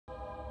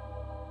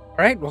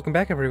Alright, welcome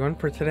back everyone.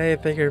 For today I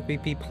figured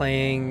we'd be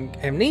playing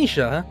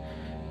Amnesia,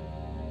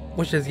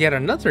 which is yet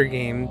another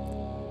game,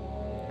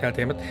 god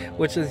damn it,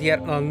 which is yet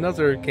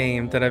another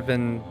game that I've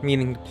been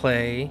meaning to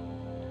play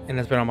and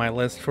has been on my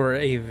list for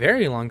a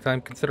very long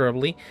time,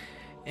 considerably,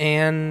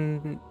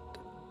 and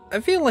I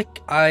feel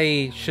like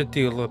I should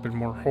do a little bit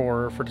more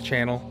horror for the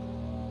channel,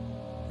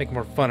 make it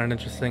more fun and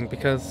interesting,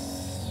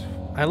 because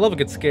I love a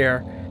good scare,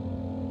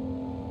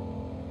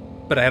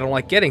 but I don't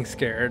like getting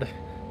scared.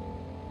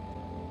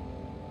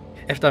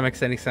 If that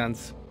makes any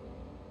sense.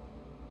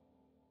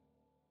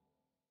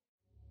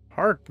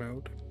 Hard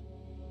mode.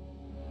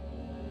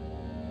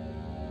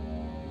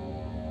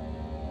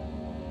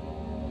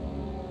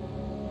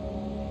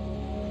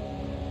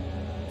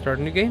 Start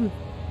a new game.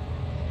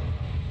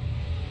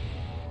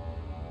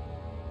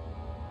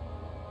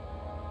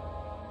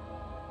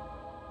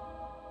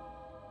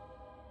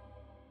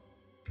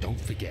 Don't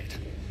forget,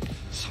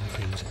 some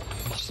things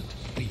mustn't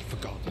be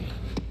forgotten.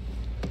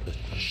 The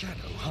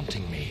shadow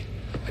hunting me.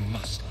 I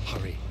must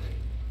hurry.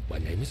 My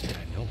name is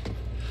Daniel.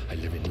 I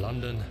live in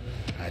London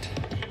at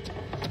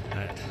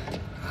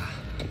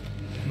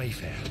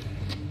Mayfair.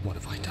 What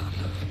have I done?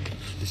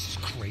 This is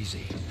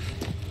crazy.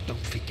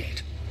 Don't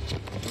forget.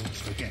 Don't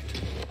forget.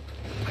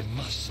 I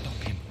must stop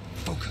him.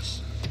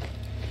 Focus.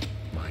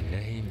 My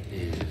name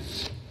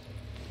is...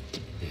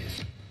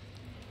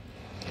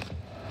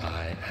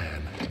 I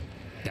am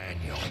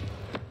Daniel.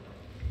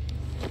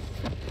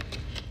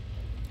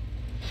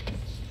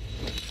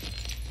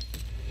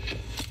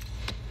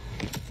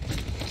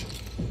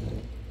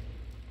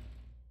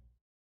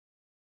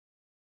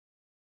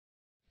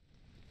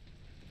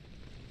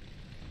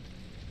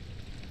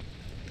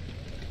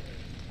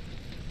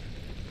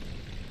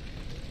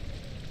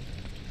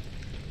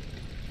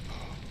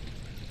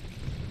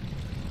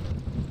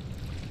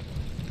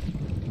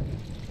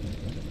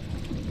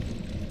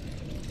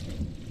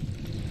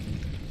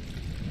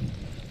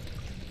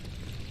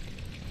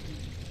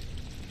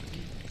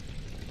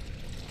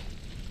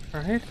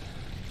 Alright.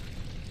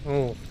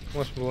 Oh,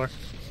 what's more?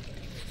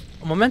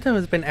 A memento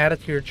has been added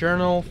to your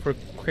journal for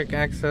quick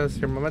access.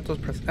 Your mementos,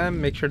 press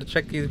M. Make sure to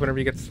check these whenever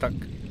you get stuck.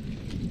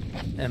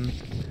 M.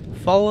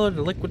 Follow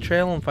the liquid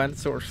trail and find the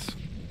source.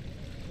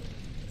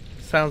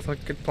 Sounds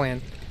like a good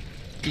plan.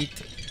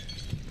 Eat.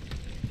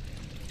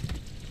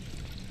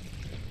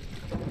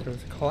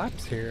 There's a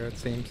collapse here, it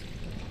seems.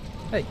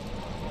 Hey.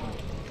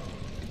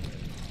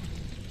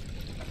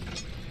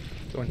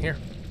 Go in here.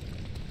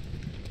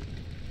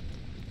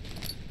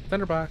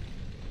 Thunderbox.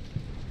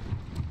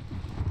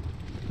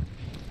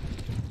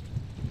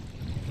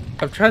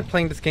 I've tried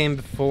playing this game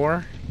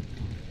before,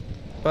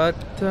 but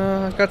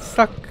I got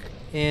stuck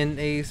in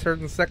a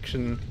certain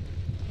section,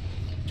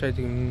 which I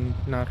do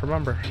not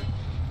remember.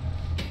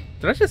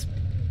 Did I just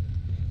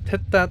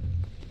hit that?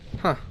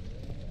 Huh.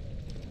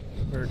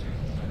 Weird.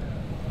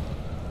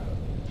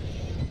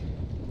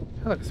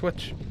 Oh, look, a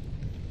switch.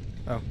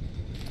 Oh.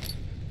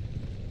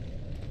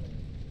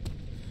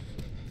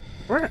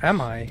 Where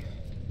am I?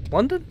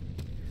 London?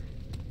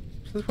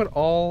 Is this what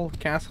all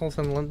castles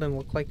in London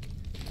look like?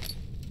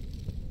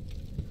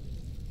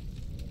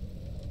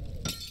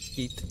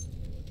 Eat.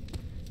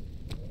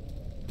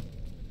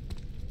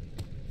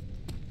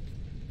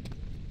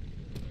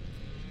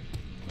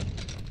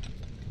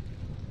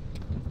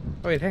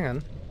 Oh wait, hang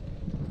on.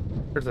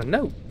 There's a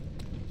note.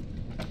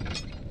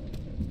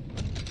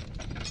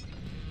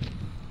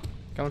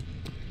 Come on.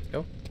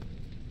 Go.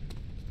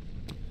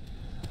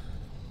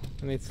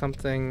 I need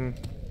something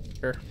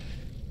here.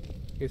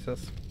 Use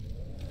this.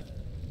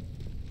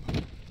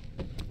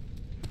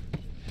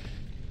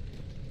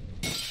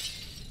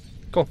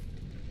 Cool.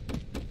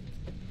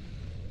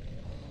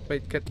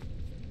 Wait, get.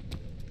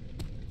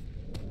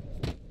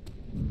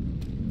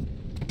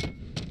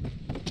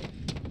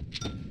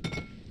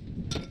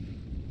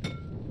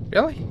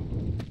 Really?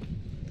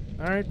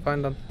 Alright,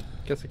 fine then.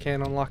 Guess I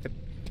can't unlock it.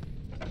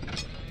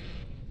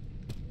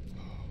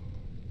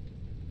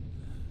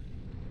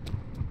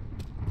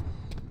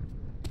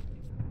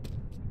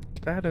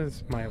 That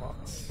is my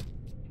loss.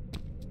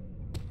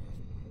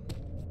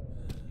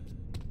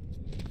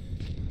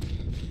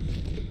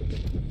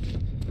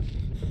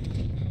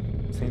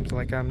 Seems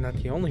like I'm not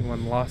the only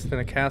one lost in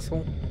a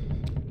castle.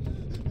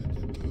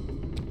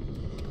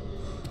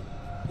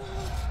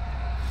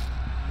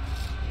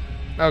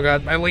 Oh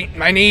god,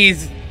 my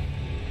knees!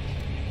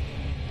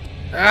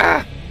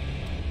 Ah!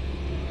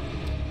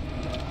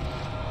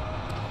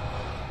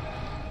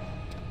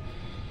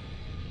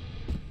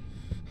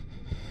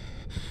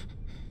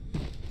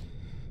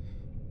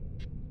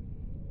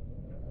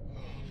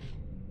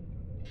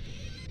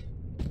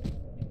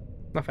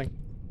 Nothing.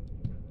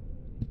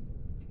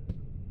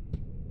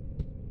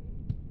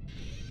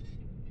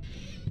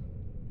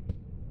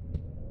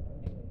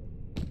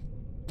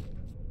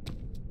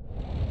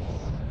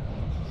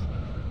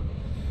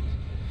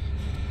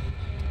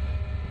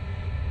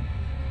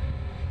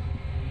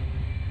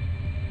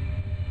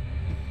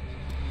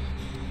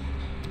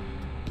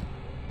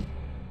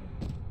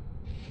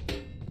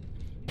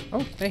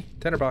 Oh, hey,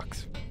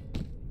 tinderbox.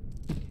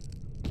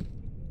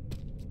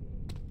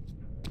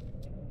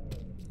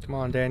 Come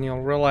on,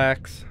 Daniel,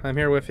 relax. I'm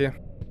here with you.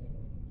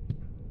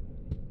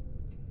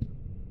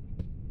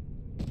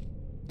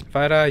 If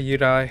I die, you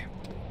die.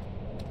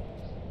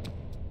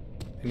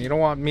 And you don't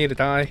want me to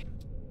die.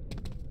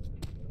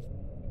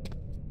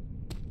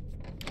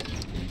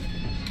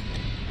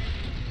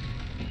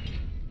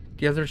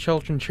 The other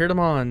children cheered him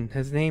on,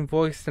 his name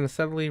voiced in a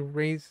steadily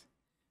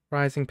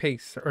rising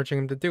pace, urging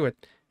him to do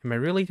it. Am I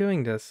really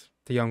doing this?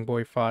 The young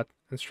boy thought,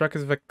 and struck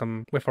his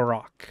victim with a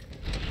rock.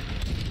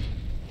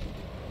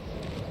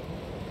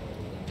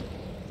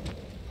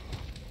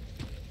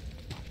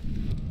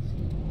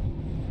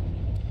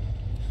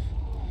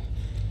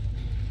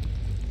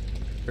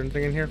 Is there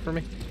anything in here for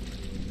me?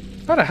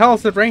 How the hell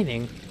is it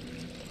raining?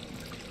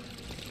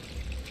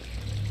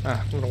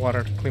 Ah, a little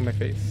water to clean my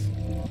face.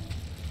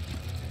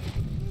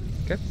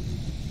 Okay.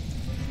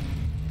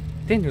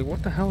 Daniel,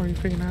 what the hell are you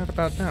figuring out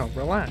about now?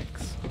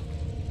 Relax.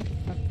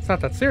 It's not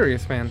that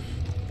serious, man.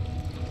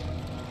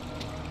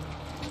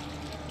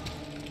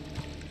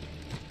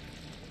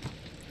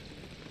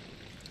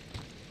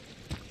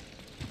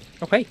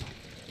 Okay.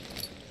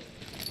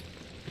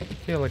 I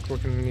feel like we're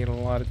gonna need a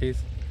lot of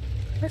these.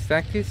 Can I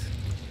stack these?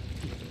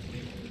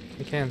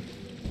 You can.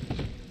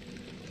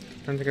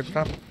 Turn to get the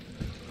top.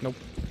 Nope.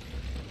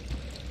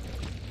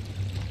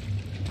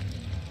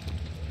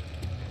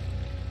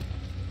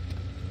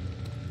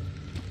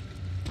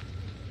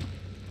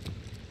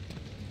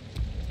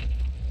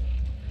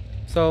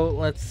 So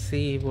let's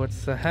see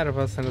what's ahead of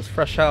us in this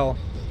fresh hell.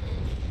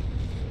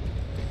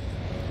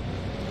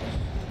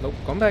 Nope,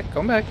 come back,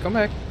 come back, come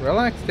back.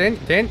 Relax,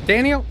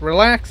 Daniel,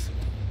 relax.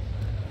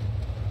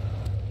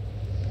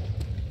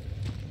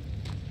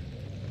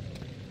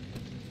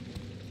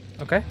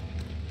 Okay.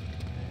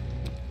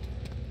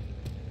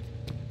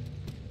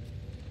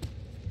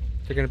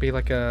 They're gonna be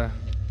like a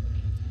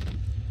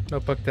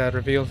notebook that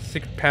reveals a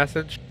secret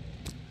passage.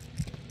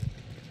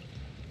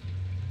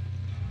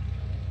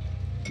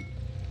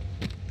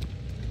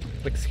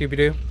 Like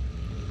Scooby-Doo.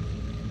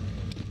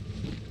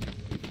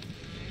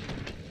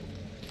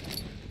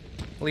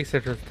 At least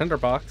if there's a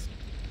tinderbox.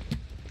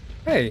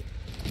 Hey!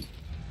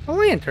 A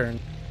lantern!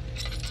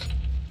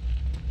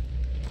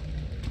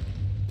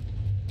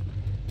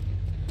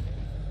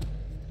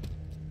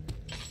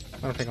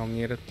 I don't think I'll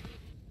need it.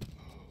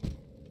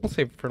 We'll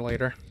save it for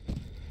later.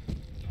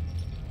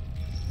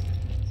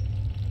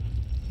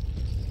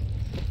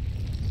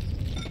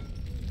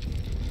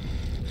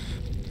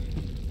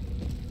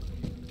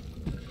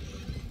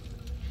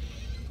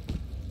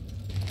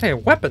 Hey, a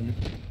weapon!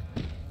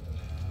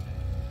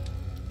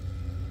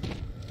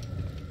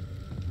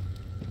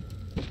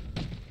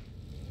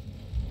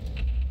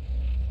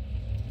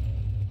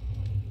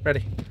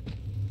 Ready.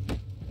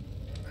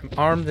 I'm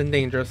armed and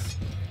dangerous.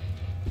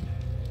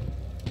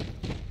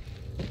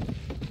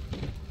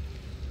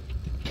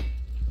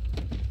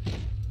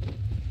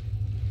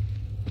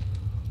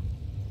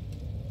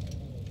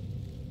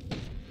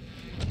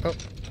 Oh.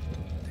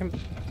 Damn.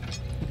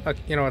 Okay,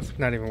 you know what? It's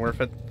not even worth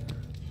it.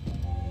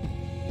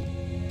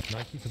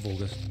 19th of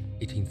August,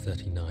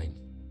 1839.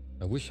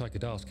 I wish I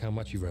could ask how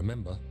much you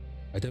remember.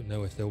 I don't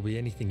know if there will be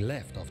anything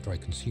left after I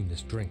consume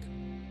this drink.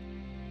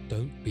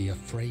 Don't be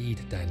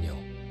afraid, Daniel.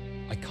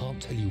 I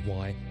can't tell you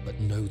why, but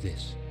know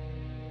this.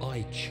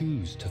 I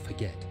choose to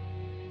forget.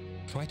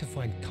 Try to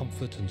find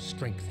comfort and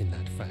strength in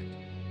that fact.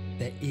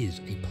 There is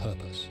a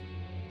purpose.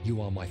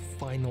 You are my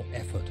final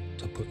effort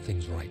to put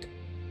things right.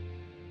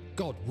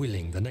 God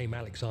willing, the name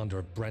Alexander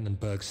of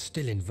Brandenburg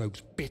still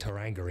invokes bitter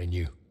anger in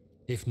you.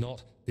 If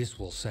not, this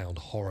will sound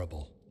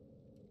horrible.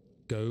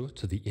 Go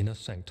to the inner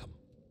sanctum,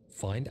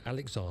 find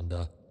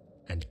Alexander,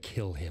 and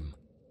kill him.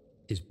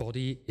 His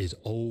body is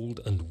old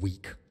and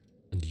weak,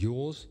 and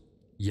yours,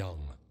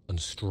 young and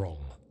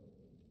strong.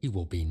 He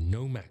will be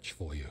no match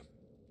for you.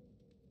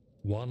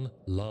 One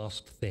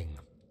last thing.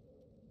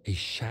 A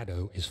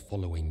shadow is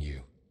following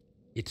you.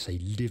 It's a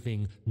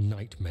living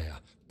nightmare,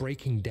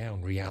 breaking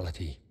down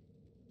reality.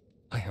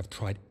 I have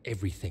tried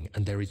everything,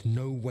 and there is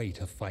no way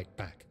to fight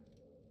back.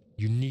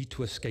 You need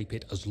to escape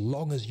it as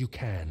long as you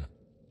can.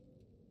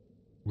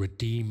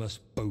 Redeem us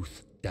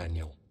both,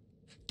 Daniel.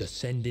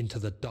 Descend into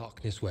the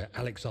darkness where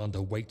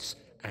Alexander waits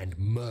and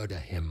murder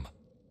him.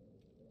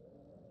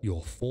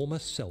 Your former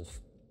self,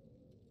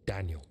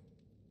 Daniel.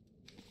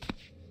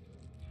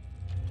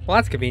 Well,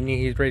 that's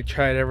convenient. He's ready to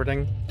try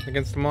everything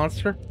against the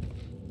monster.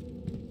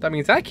 That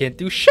means I can't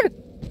do shit.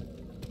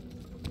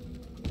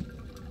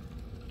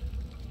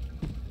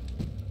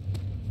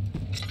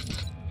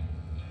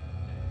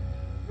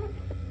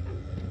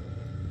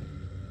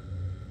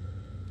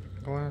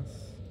 Glass.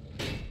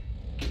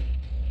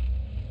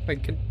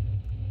 Wait,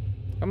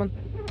 come on.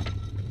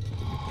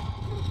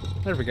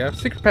 There we go.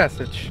 Secret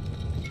passage.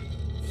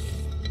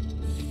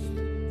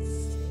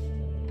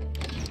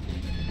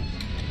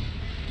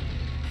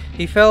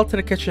 He fell to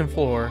the kitchen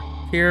floor.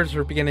 Tears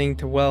were beginning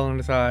to well in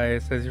his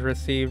eyes as he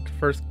received the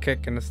first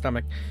kick in the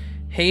stomach.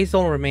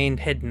 Hazel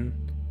remained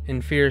hidden,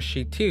 in fear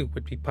she too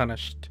would be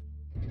punished.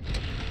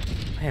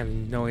 I have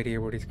no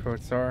idea where these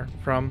quotes are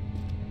from.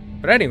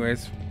 But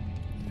anyways,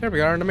 there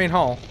we are in the main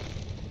hall.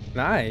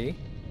 And I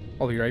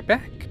I'll be right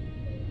back.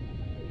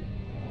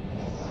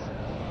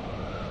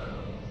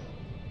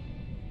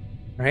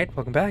 Alright,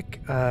 welcome back.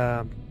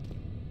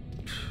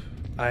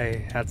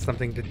 I had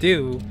something to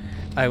do.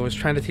 I was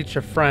trying to teach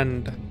a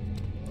friend.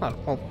 Oh,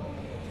 well.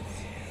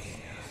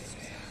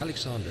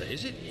 Alexander,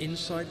 is it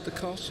inside the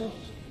castle?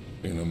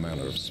 In a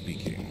manner of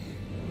speaking.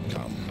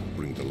 Come,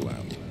 bring the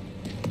lamp.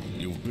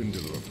 You've been to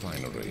the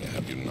refinery,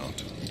 have you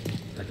not?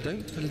 I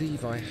don't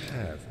believe I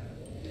have.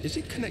 Is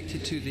it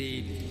connected to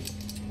the...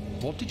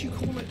 what did you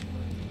call it?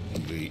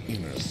 The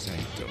inner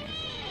sanctum.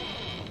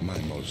 My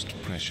most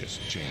precious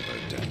chamber,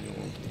 Daniel.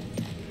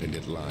 And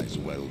it lies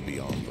well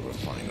beyond the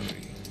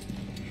refinery.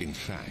 In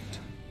fact,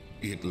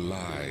 it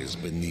lies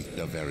beneath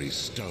the very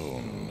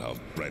stone of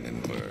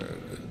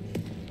Brennenburg.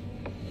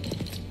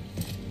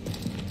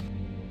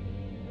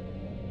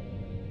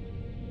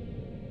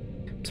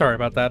 Sorry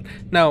about that.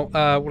 No,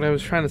 what I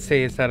was trying to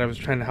say is that I was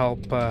trying to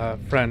help a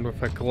friend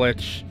with a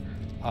glitch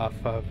off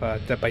of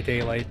Dead by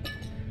Daylight.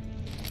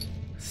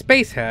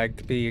 Space Hag,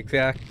 to be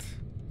exact.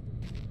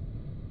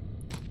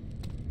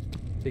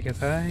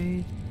 Because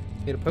I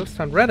made a post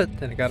on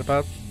Reddit and it got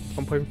about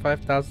 1.5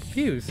 thousand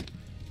views.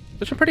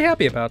 Which I'm pretty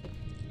happy about.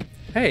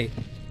 Hey.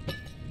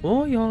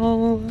 Oh,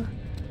 y'all.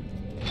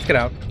 Let's get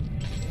out.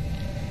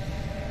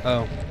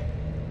 Oh.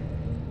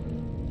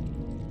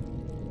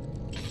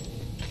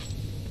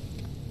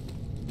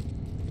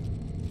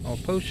 A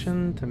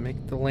potion to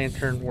make the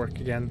lantern work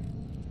again.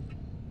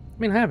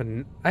 I mean,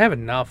 I have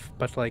enough,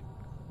 but like,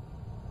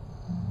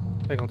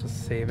 I think I'll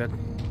just save it.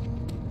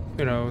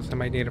 Who knows? I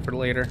might need it for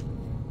later.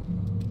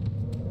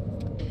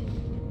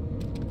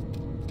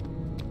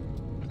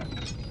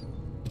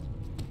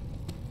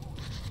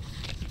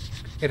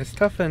 It is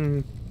tough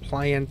and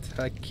pliant.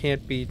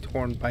 Can't be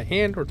torn by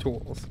hand or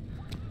tools.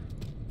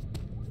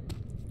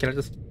 Can I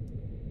just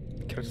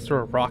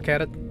throw a rock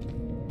at it?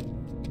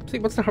 See,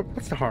 what's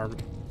the harm?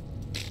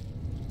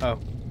 Oh.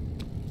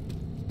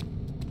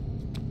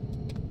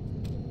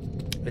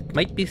 It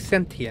might be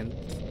sentient.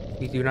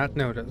 We do not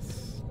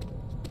notice.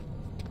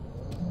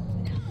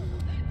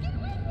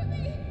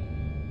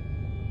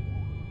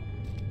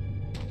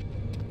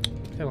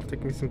 It'll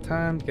take me some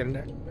time to get in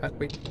there.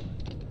 Wait.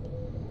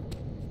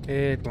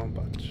 It won't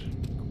budge,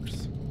 of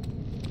course.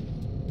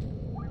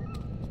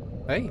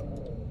 Hey.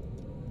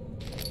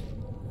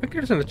 I think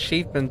there's an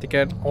achievement to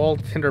get all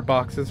tinder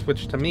boxes,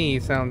 which to me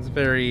sounds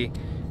very...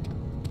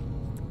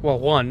 well,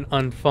 1,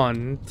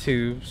 unfun,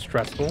 2,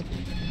 stressful.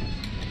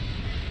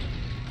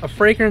 A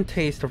fragrant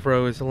taste of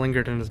rose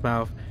lingered in his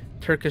mouth.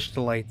 Turkish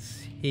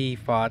delights, he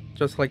thought,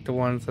 just like the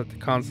ones at the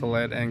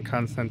consulate in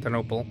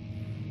Constantinople.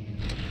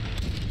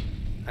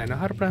 I know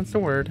how to pronounce the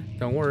word,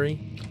 don't worry.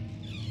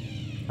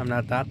 I'm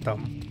not that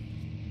dumb.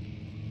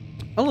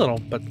 A little,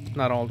 but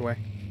not all the way.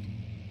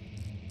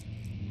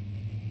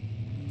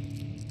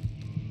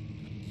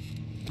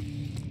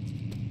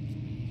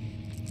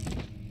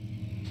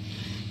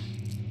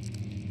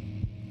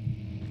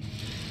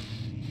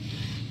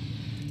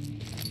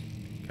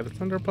 Get a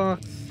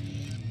thunderbox.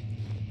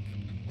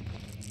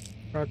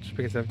 Crutch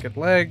because I've got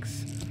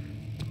legs.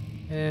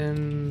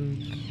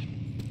 And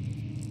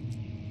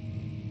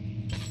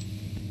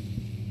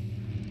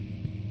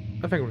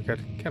I think we're good.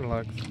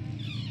 Catalogs.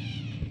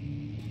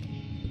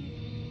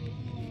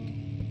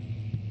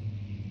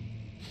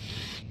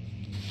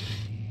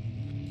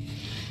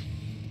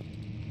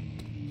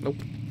 Nope.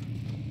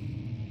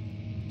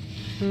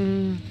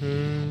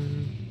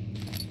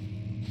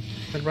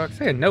 Thunderbox.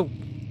 Say a note.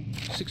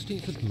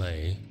 16th of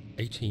May,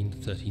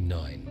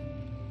 1839.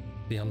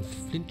 The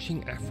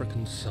unflinching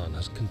African sun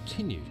has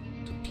continued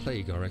to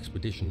plague our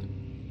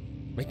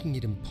expedition, making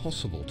it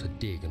impossible to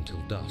dig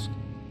until dusk.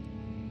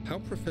 How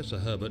Professor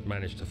Herbert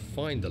managed to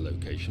find the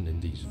location in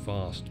these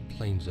vast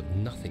plains of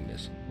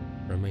nothingness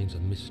remains a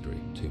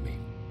mystery to me.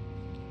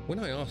 When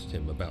I asked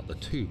him about the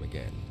tomb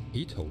again,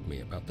 he told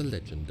me about the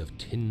legend of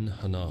Tin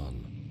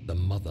Hanan, the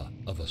mother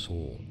of us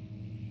all.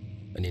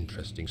 An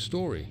interesting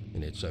story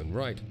in its own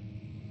right,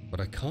 but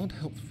I can't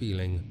help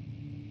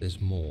feeling there's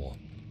more.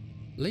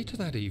 Later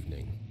that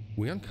evening,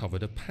 we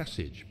uncovered a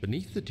passage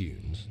beneath the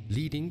dunes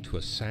leading to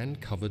a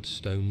sand-covered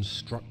stone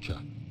structure.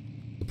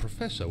 The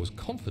professor was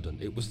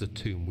confident it was the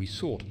tomb we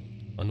sought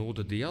and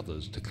ordered the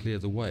others to clear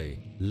the way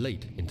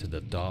late into the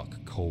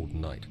dark, cold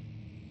night.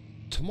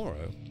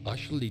 Tomorrow, I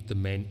shall lead the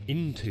men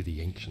into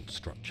the ancient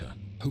structure,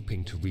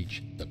 hoping to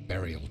reach the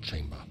burial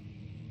chamber.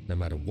 No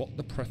matter what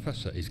the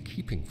professor is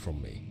keeping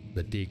from me,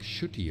 the dig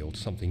should yield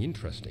something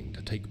interesting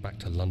to take back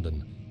to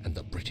London and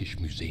the British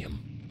Museum.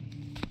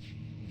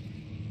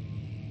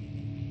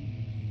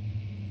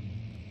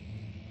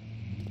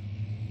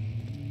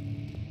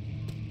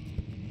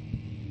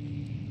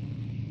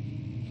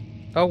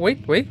 Oh, wait.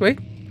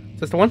 Is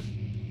this the one?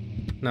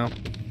 No.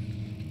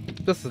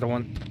 This is the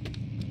one.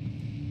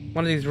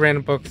 One of these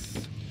random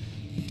books.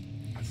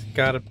 It's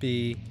gotta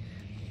be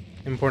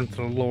important to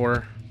the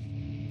lore.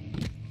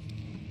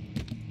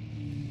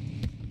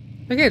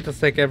 I can't just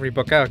take every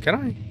book out, can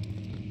I?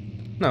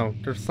 No,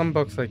 there's some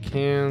books I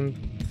can't.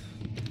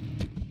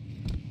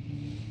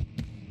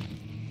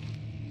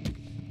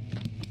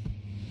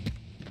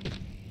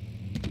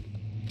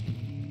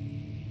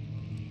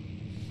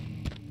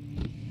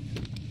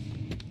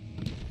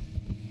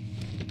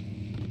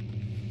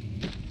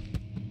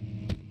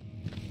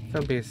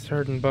 There'll be a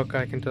certain book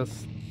I can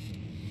just...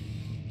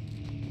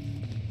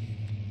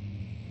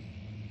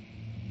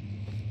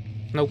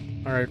 Nope.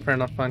 Alright, fair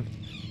enough, fine.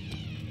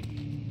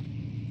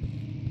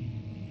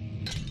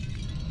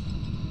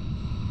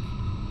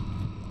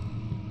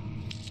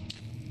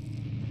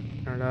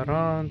 Turn that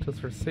on,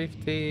 just for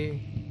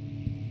safety.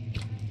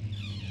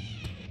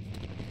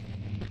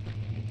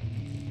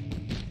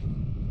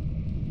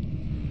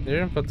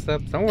 There,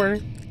 footsteps, don't worry.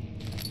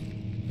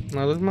 I'm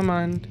not losing my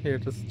mind. Here,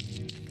 just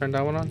turn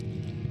that one on.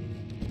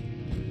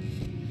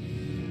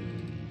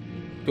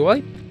 Do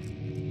I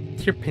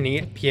hear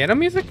piano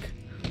music?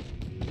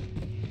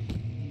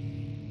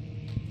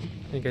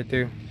 I think I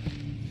do.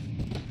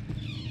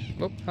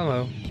 Oh,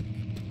 hello.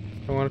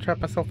 Don't want to trap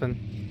myself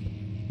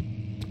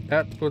in.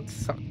 That would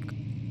suck.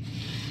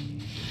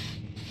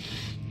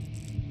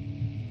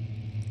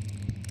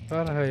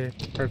 Thought I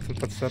heard some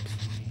footsteps.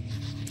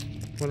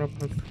 What up?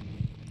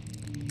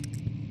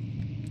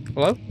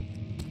 Hello?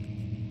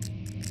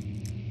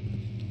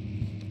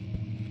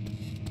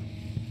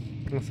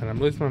 Listen, I'm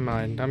losing my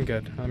mind. I'm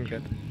good. I'm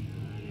good.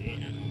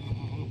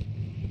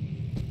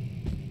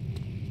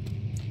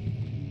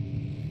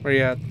 Where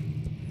you at?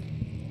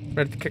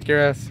 Ready to kick your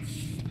ass.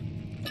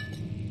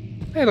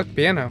 Hey, look,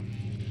 piano.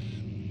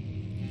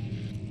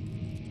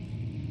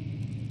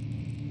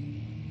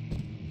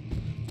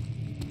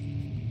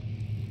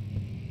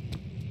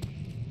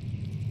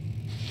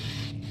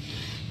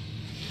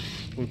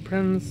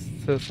 Blueprints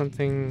to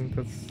something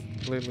that's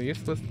completely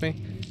useless to me.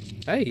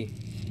 Hey!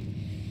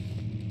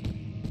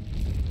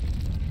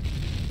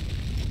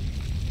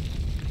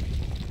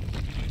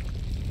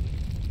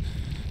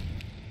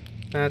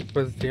 That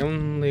was the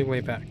only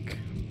way back.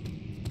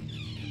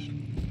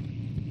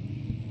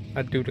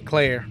 I do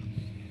declare.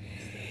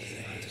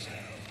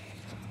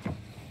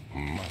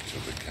 Much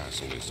of the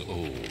castle is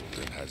old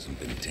and hasn't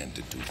been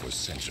tended to for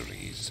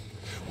centuries.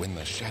 When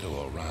the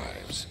shadow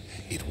arrives,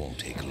 it won't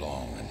take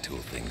long until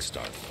things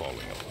start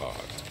falling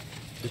apart.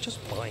 We're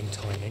just buying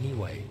time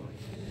anyway.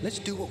 Let's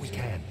do what we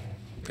can.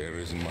 There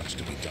isn't much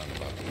to be done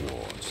about the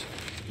walls.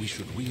 We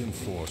should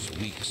reinforce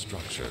weak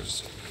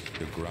structures.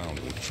 The ground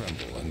will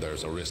tremble and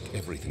there's a risk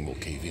everything will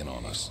cave in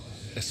on us,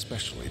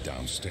 especially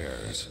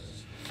downstairs.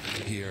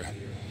 Here,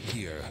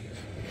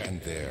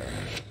 and there.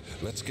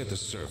 Let's get the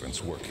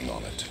servants working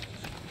on it.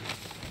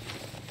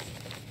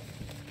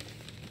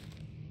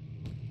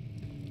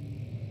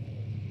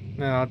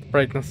 Now, the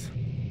brightness.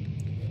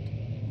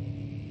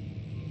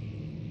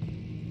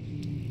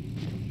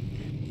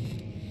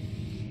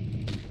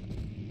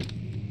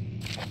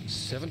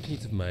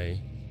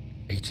 May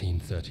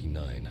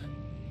 1839.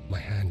 My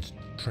hands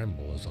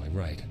tremble as I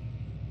write.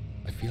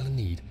 I feel a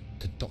need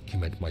to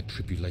document my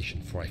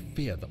tribulation, for I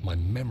fear that my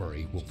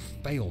memory will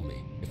fail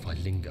me if I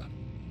linger.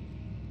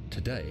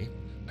 Today,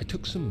 I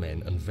took some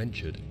men and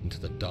ventured into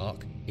the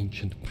dark,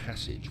 ancient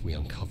passage we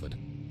uncovered.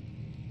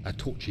 Our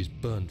torches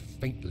burned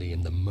faintly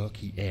in the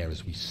murky air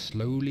as we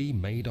slowly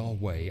made our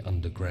way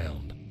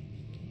underground.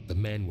 The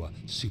men were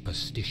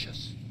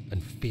superstitious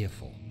and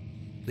fearful.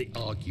 They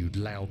argued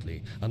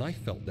loudly, and I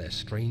felt their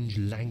strange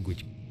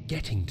language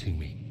getting to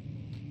me.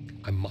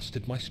 I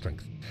mustered my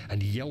strength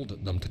and yelled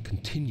at them to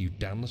continue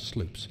down the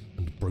slopes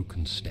and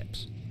broken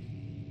steps.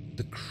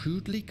 The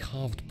crudely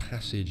carved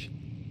passage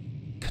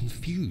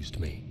confused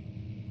me.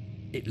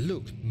 It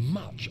looked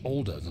much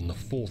older than the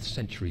 4th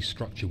century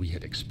structure we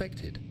had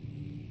expected.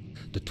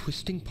 The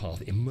twisting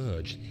path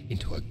emerged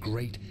into a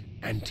great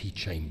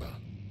antechamber.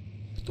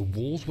 The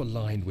walls were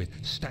lined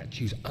with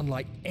statues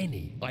unlike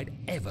any I'd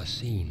ever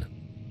seen.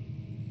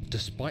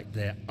 Despite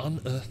their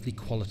unearthly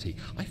quality,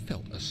 I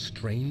felt a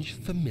strange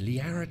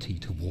familiarity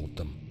toward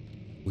them,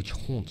 which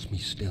haunts me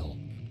still.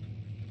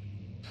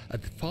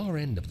 At the far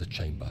end of the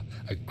chamber,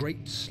 a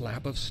great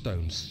slab of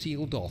stone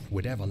sealed off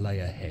whatever lay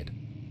ahead.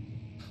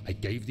 I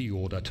gave the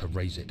order to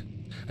raise it,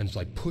 and as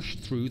I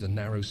pushed through the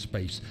narrow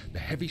space, the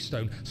heavy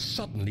stone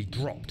suddenly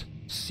dropped,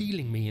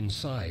 sealing me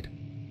inside.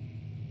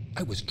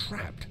 I was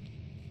trapped.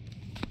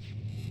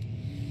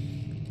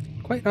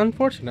 Quite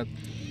unfortunate.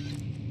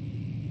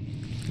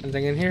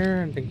 Anything in here?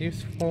 Anything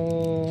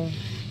useful?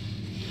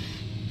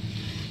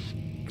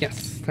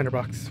 Yes,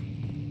 tinderbox.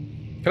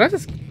 Can I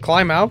just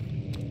climb out?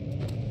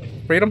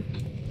 Freedom?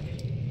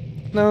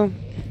 No.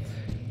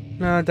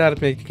 No, that'd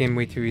make the game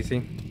way too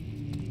easy.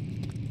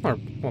 Or,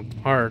 well,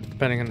 hard,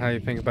 depending on how you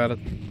think about it.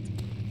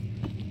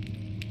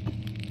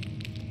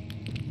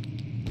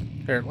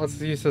 Here,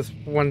 let's use this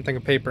one thing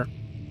of paper.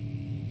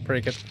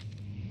 Break it.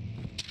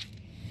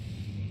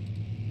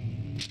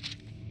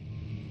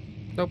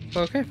 Nope,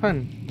 okay,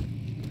 fine.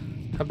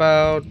 How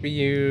about we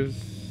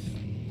use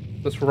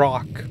this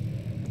rock?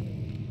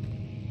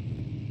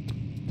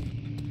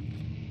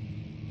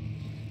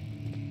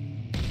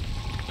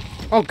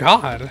 Oh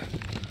god!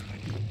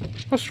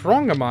 How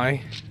strong am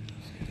I?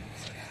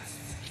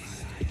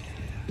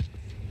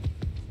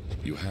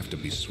 You have to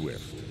be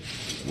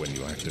swift when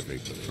you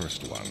activate the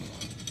first one.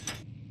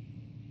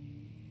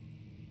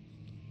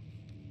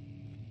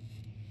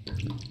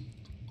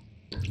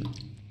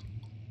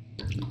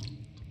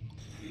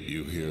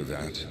 You hear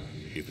that?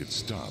 If it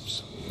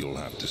stops, you'll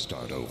have to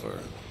start over.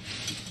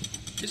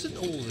 Isn't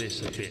all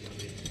this a bit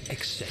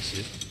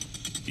excessive?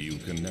 You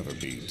can never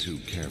be too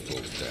careful,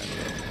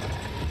 Daniel.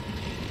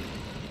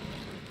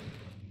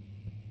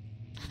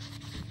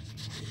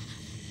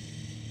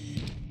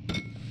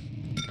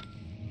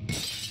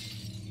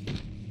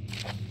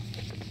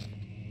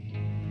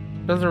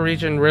 Another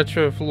region rich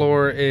with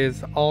lore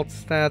is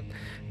Altstadt,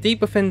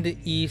 deep within the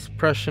East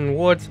Prussian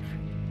woods.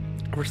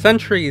 For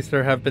centuries,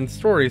 there have been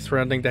stories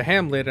surrounding the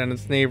hamlet and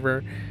its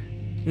neighbor,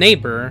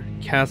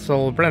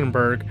 Castle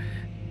Brennenburg.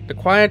 The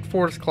quiet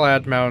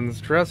forest-clad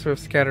mountains dressed with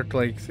scattered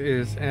lakes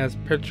is as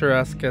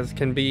picturesque as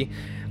can be,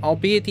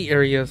 albeit the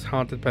area is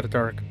haunted by the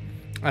dark.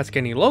 Ask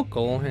any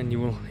local, and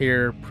you will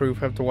hear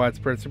proof of the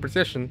widespread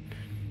superstition.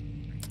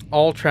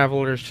 All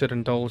travelers should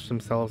indulge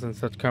themselves in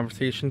such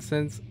conversations,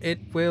 since it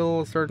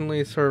will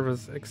certainly serve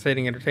as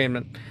exciting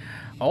entertainment.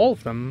 All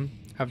of them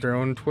have their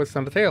own twist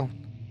on the tale.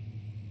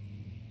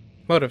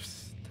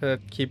 Motives that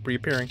keep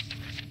reappearing.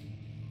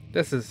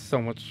 This is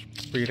so much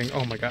reading.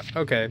 Oh my god.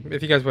 Okay,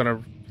 if you guys want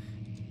to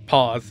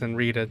pause and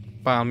read it,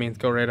 by all means,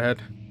 go right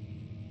ahead.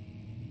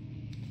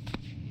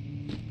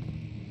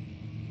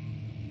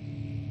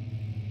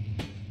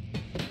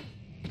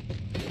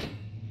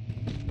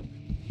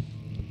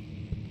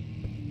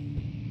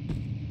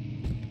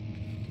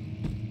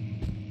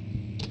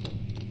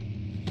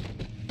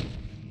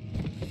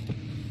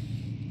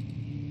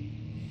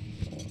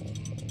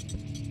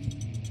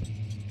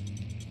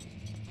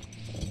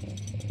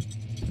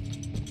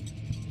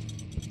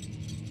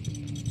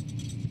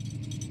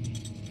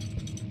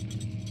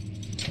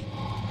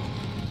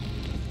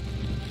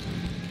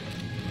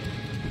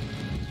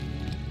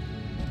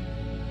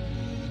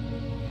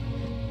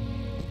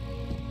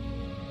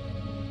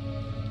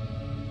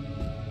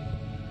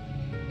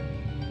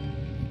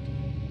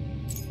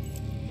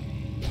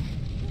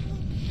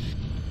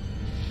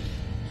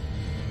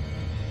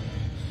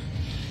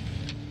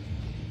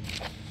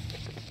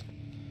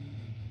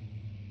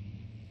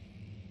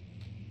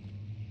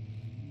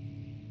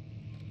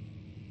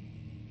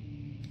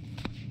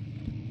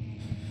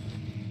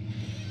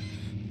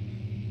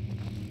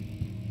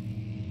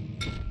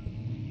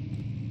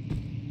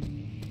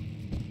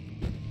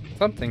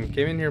 Something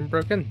came in here and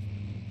broke in.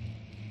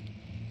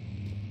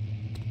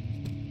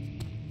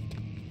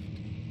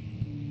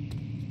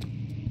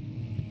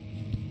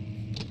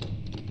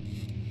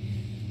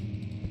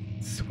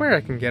 Swear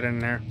I can get in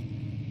there.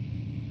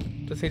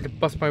 Just need to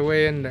bust my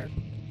way in there.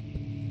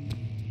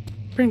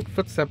 Hearing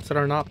footsteps that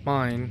are not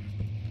mine.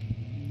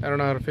 I don't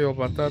know how to feel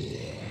about that.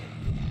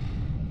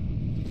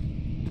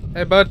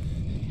 Hey, bud.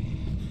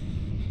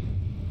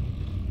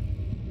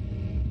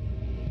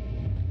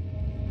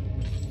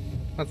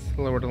 Let's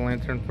lower the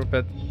lantern for a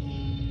bit.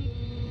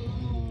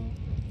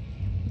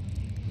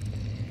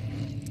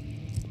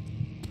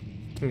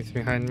 He's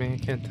behind me, I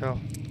can't tell.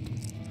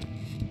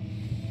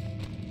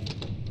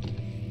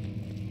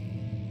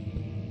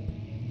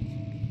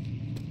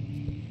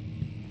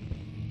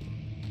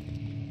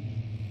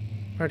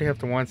 I already have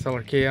the wine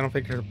cellar key. I don't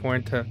think there's a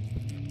point to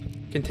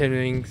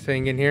continuing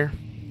staying in here.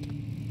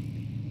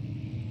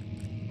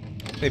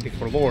 Maybe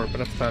for lore, but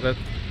that's about it.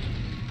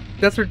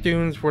 Desert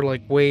dunes were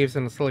like waves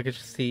in a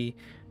sluggish sea.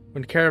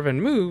 When the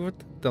caravan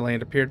moved, the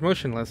land appeared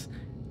motionless,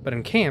 but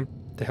in camp,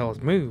 the hills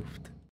moved.